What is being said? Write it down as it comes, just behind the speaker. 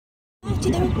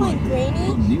Today we're playing Granny,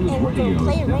 and we're going to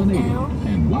play it right now.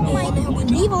 And when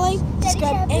you leave a like,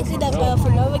 subscribe, and click that bell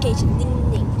for notifications. Ding,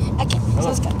 ding. Okay, so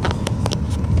let's go.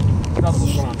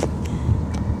 Yeah.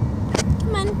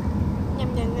 Come on.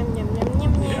 Yum, yum, yum, yum, yum, yum,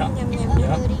 yum, yum, yum,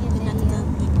 yum.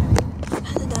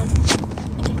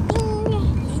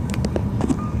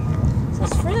 So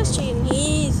it's for the stream,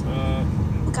 he's...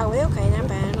 okay, not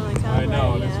bad. I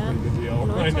know, that's a pretty good deal.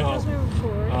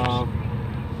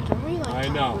 I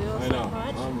know. I know.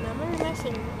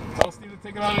 Tell Steve to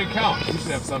take it out of the account. You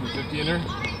should have $750 in there.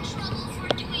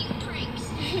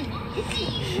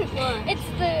 It's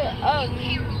the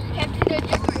Captain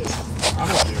Jeopardy. I'm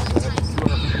okay with that. It's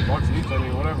 $250 each. I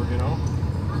mean, whatever, you know.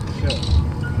 Shit.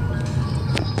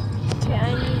 Okay, I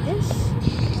need this.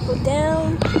 Go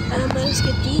down. Let's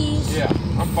get these. Yeah,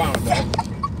 I'm fine with that. I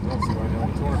don't see why not.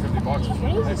 $250 is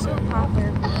nice.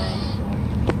 Popper, but I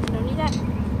don't need that.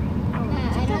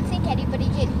 I don't think anybody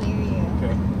can hear you.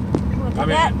 Okay. I mean,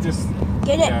 that. Just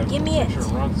get it. Yeah, Give me it. Make sure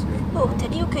it runs good. Oh,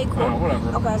 Teddy. Okay, cool. No, whatever.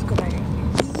 Okay, let's go back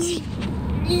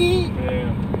here.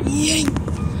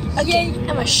 Yeah. Okay,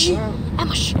 I'm a shh.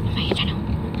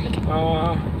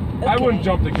 I wouldn't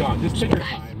jump the gun. Just take your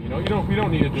time. You know, we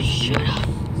don't need it this year.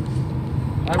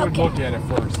 I would look at it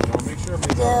first. You know, make sure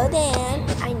everything's go right. then.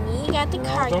 I need you got the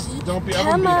car key. Don't be.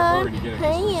 Come on.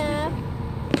 Hurry up.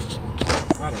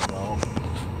 I don't know.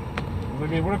 I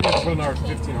mean, what if you put another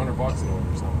 $1,500 in it or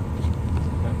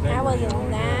something? That wasn't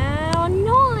that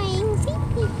annoying.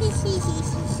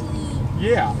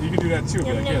 Yeah, you can do that too.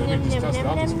 But again, let me just test it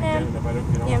out this weekend. And if I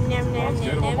don't, runs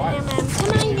good, we'll buy it.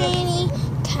 Come on, Granny.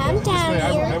 Come down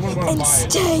here and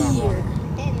stay here.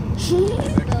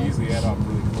 That could easily add up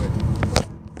really quick.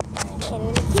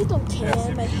 And if you don't care,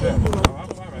 but hey,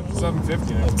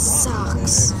 $750. It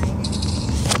sucks.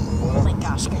 Oh my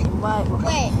gosh, Granny, what?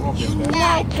 Wait, how do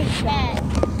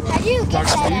you get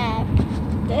that app?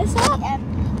 This app?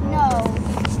 No,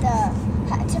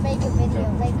 to make a video,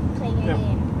 like playing a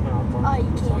game. Oh,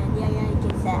 you can. Yeah, you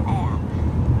get that app.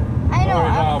 I know.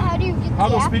 How do you get the app? How are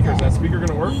those speakers? Is that speaker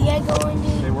gonna work? Yeah, go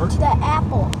into the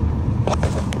Apple.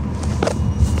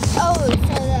 Oh, so the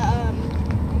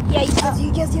Yeah, because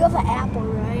you have an Apple,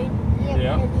 right?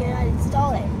 Yeah. And you gotta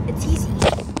install it. It's easy.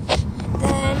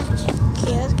 Then,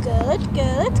 okay, let's go.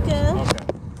 Okay.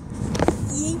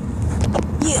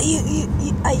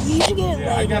 You should get it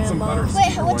later. I got some better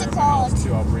speaker what's it called?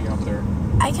 Too, I'll bring up there.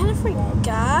 I kind of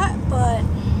forgot, but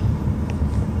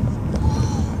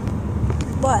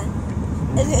what?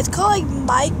 It's called like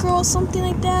micro or something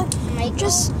like that. Micro?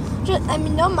 Just I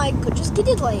mean, not micro. Just get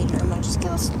it later. Just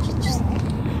get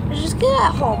it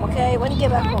at home, okay? When you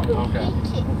get back home. Okay.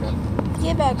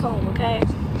 Get back home, okay?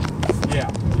 Yeah.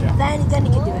 Then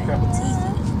you can do it. Okay. It's easy.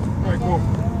 All right, cool.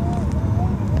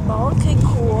 Okay,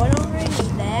 cool. I don't really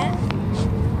need that.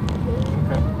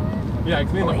 Okay. Yeah, I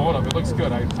cleaned the mold up. It looks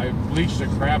good. I bleached the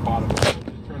crap out of it.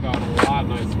 It turned out a lot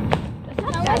nicer.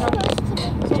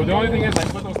 So the only thing is, I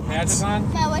put those patches on.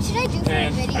 Now, what should I do for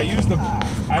and a video?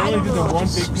 I only did the one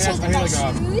big patch. I had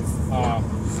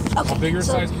like a bigger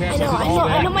size patch.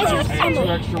 I know my I had two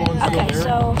extra ones okay, there.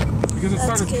 So because it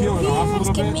started peeling off a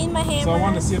little bit. So I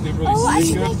wanted to see if they really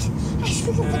stayed good.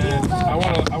 And I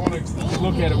want to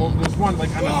look at it. Well, there's one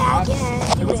like on the hot.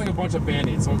 It looks like a bunch of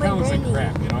band-aids, so it kind of looks like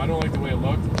crap. You know, I don't like the way it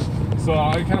looked. So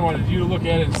I kind of wanted you to look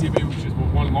at it and see if it was just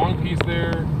one long piece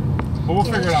there. But we'll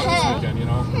figure it out this weekend, you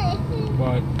know.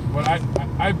 But I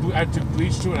took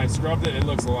bleach to it and I scrubbed it. It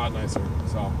looks a lot nicer.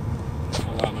 So a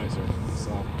lot nicer.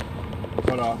 So,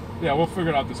 but yeah, we'll figure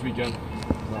it out this weekend.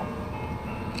 So.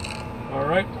 All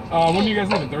right. When are you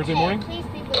guys leaving? Thursday morning? Please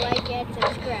people like it,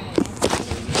 subscribe.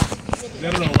 I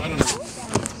don't know.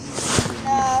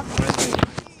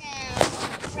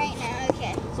 Right now,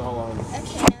 okay. So how long?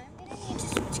 Okay, now I'm gonna need to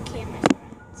switch cameras.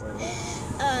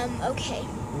 Okay.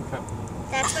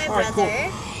 That's my brother. Cool.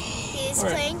 He's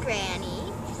playing Granny.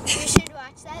 You should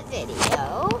watch that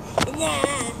video. yeah.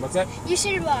 What's that? You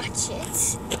should watch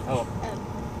it. Oh.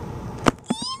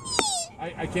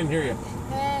 I can't hear you.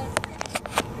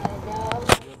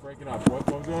 You're breaking up. What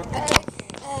was going on?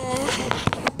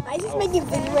 I just making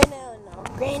video right now. No,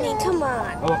 Granny, come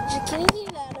on. Can you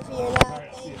get out of here now?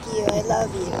 Thank you. I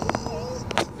love you.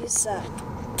 You suck.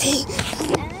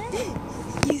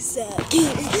 You suck.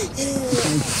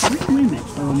 Strict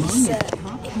limits are among its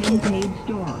top 10 paid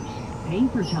stars. Pay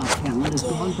for top talent has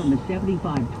gone from a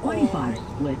 75-25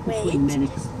 split between men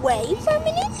and... Wait for a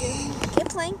minute. Get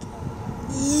playing.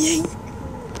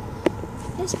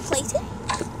 Just place it.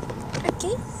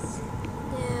 Okay.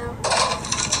 Now.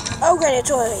 Oh, Granny, I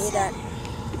told you that.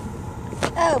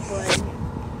 Oh, boy.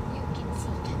 You can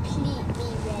see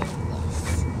completely red.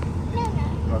 Yes. No.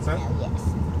 What's that? No, yes.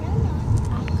 No.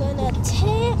 gonna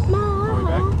take my.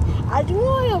 I do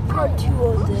want a part 2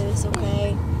 of this,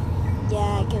 okay?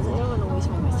 Yeah, because I don't want to waste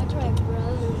my time.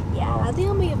 Yeah, I think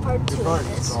I'll make a part 2 of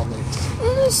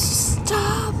this.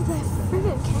 Stop that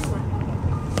freaking camera.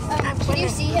 Can you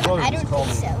see him? I don't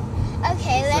think so.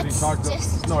 Okay, let's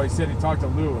just. No, he said he talked to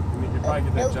Lou, and he could probably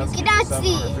get that jet ski for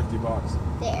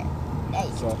 $750. There.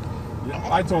 So, yeah,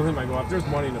 I told him, I go, if there's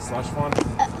money in the slush fund,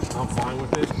 I'm fine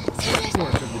with it.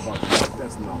 $250.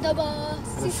 That's nothing.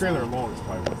 And the trailer alone is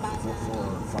probably worth $400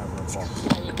 or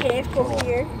 $500. Okay, let's go over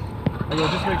here. I go,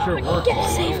 just make sure it works. I don't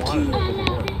want it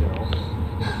to work, you know.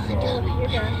 So,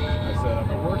 I said, if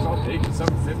it works, I'll take it.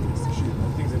 $750 is the shoot.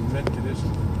 That thing's in mint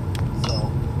condition. So.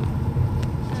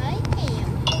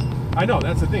 I know,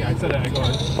 that's the thing. I said, I go,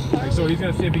 so he's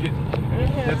going to see if he can,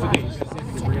 that's the thing. He's going to see if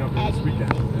he can bring it up there this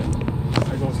weekend.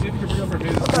 I go, see if you can bring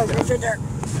it up there maybe this weekend.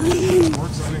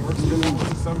 Works, I think works good.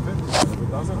 Works at $750. If it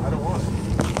doesn't, I don't want it.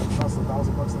 It costs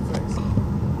 $1,000 to fix.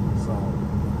 So,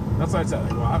 that's what I said. I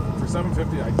go, for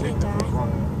 $750, I take that first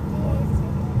run.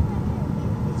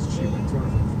 It's cheap, like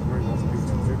 $250. Right now, it's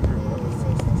 $250 or whatever.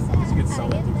 Because you can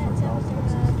sell that thing for $1,000.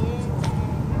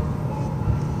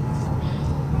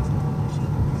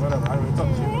 Whatever, I mean, it's up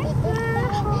to you.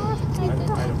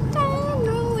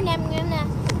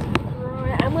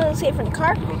 I'm gonna say it from the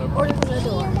car or from the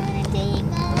door.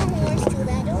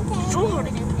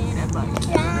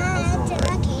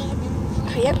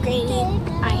 Hurry up, Granny.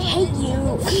 I hate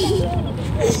you.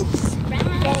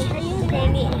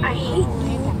 Granny, I hate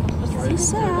you. Because you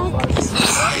suck.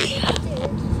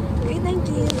 Okay, thank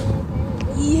you.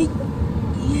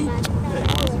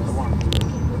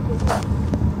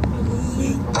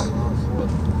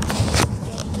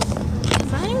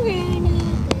 Fine, Granny.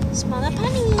 Smell the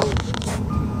punny.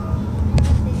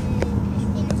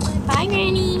 Bye,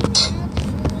 Granny.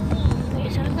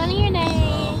 There's some fun of your day.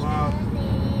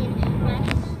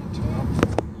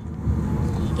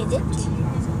 Get it?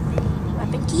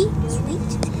 Weapon key, sweet.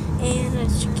 And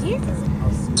let's check here.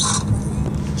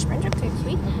 Sprint up, okay,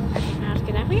 sweet. Okay, now let's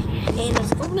get out here. And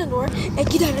let's open the door and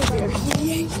get out of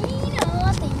here.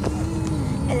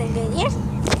 And then go here.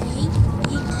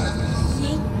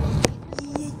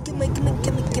 Come on,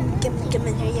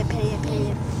 hurry up.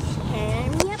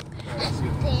 Hurry up.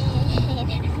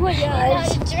 What guys?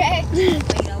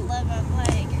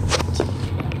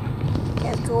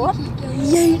 Let's go up.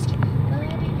 Yay!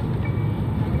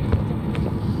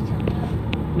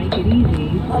 Make it easy.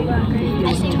 I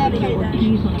think I've heard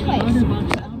that twice.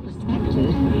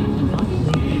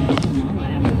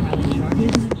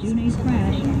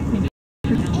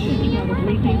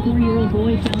 Probably a 4-year-old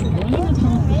boy found running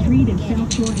across the street in South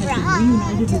Shore has been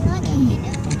reunited with his family.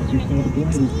 Officers say the boy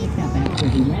was picked up after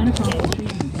he ran across the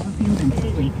street in Garfield and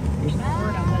Haley. There's no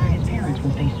word on whether his parents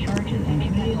will face charges, and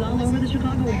communities all over the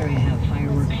Chicago area have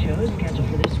fireworks shows scheduled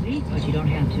for this week, but you don't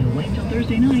have to wait till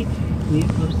Thursday night. We've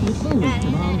posted a full list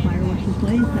of all the fireworks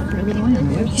displays set for Illinois on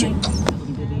the website,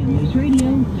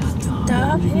 WBBMNewsRadio.com.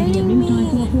 Stop hitting me.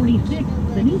 Time 446,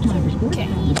 the new time for sports.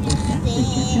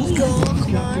 Let's go.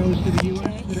 Cup goes to the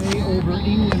U.S. today over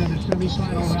England in the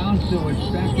semifinal round, so it's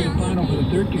back to the final for the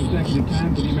third consecutive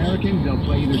time for the Americans. They'll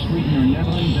play either Sweden or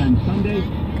Netherlands on Sunday.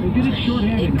 They did it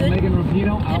shorthanded. No Megan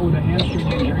Rapinoe out with a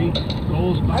hamstring injury.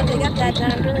 Goals by they got that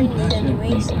done. I really need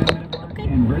anyways.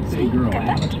 And birthday girl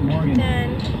Alex Morgan.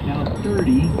 Now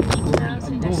 30 scores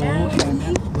a goal, and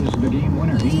that was the game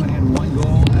winner. England had one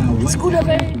goal.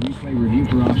 Replay review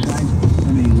for offside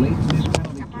on a late missed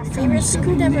penalty kick. Favorite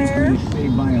screwdriver.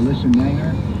 Saved by Alyssa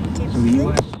Nanger. So the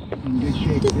U.S. in good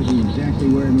shape. This is exactly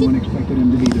where everyone expected them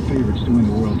to be the favorites to win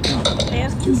the World Cup.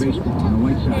 To baseball on the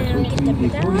White Sox hosting a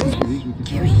 4-game series with the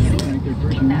Sox make their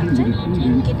first meetings of the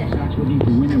season. Sox looking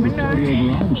for win number 30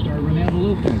 overall. We'll start Ronaldo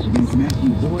Lopez against Matthew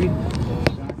Boyd.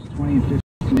 Sox 20 and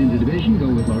 15 in the division. Go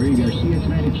with Laurie Garcia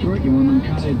tonight at short. Yohan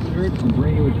Moncada at third.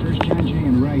 Abreu at first. John Jing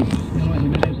and right. Eloy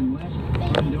Jimenez in left.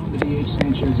 Rendon to DH.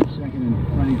 Sanchez at second. And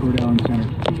Ronnie Cordell in center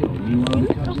field. Meanwhile,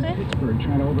 the Cubs in Pittsburgh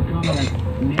trying to overcome that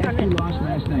nasty loss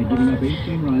last night, giving up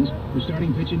 18 runs. The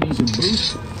starting pitcher needs a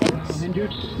boost.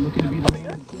 Hendricks looking to be the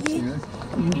man there.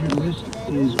 Injured list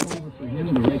is over for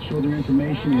him. The right shoulder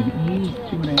inflammation has eased.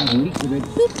 2.5 weeks of it.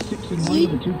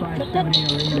 6-1 with a 2.57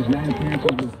 ERA in his 9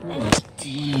 appearances with 4. One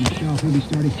on the shelf. He'll be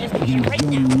starting against Joe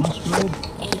Musgrove.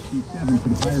 7 for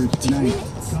the Pirates tonight.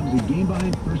 Cubs a game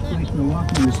behind first place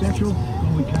Milwaukee in the Central.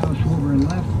 Going with Kyle Schwarber in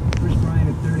left. Chris Bryant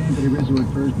at Third, Anthony Rizzo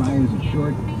at first, Baez at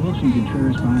short, Wilson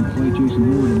Contreras behind the plate, Jason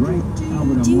Ward in right,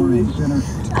 Albert Almora in center.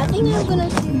 I think I'm gonna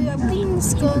be done with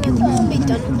this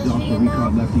video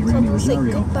now. So I'm gonna say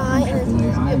goodbye and then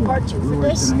there's a part 2 for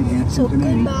this. So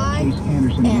goodbye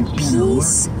and peace out.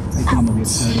 Will get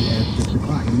started at 6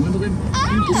 o'clock in Wimbledon.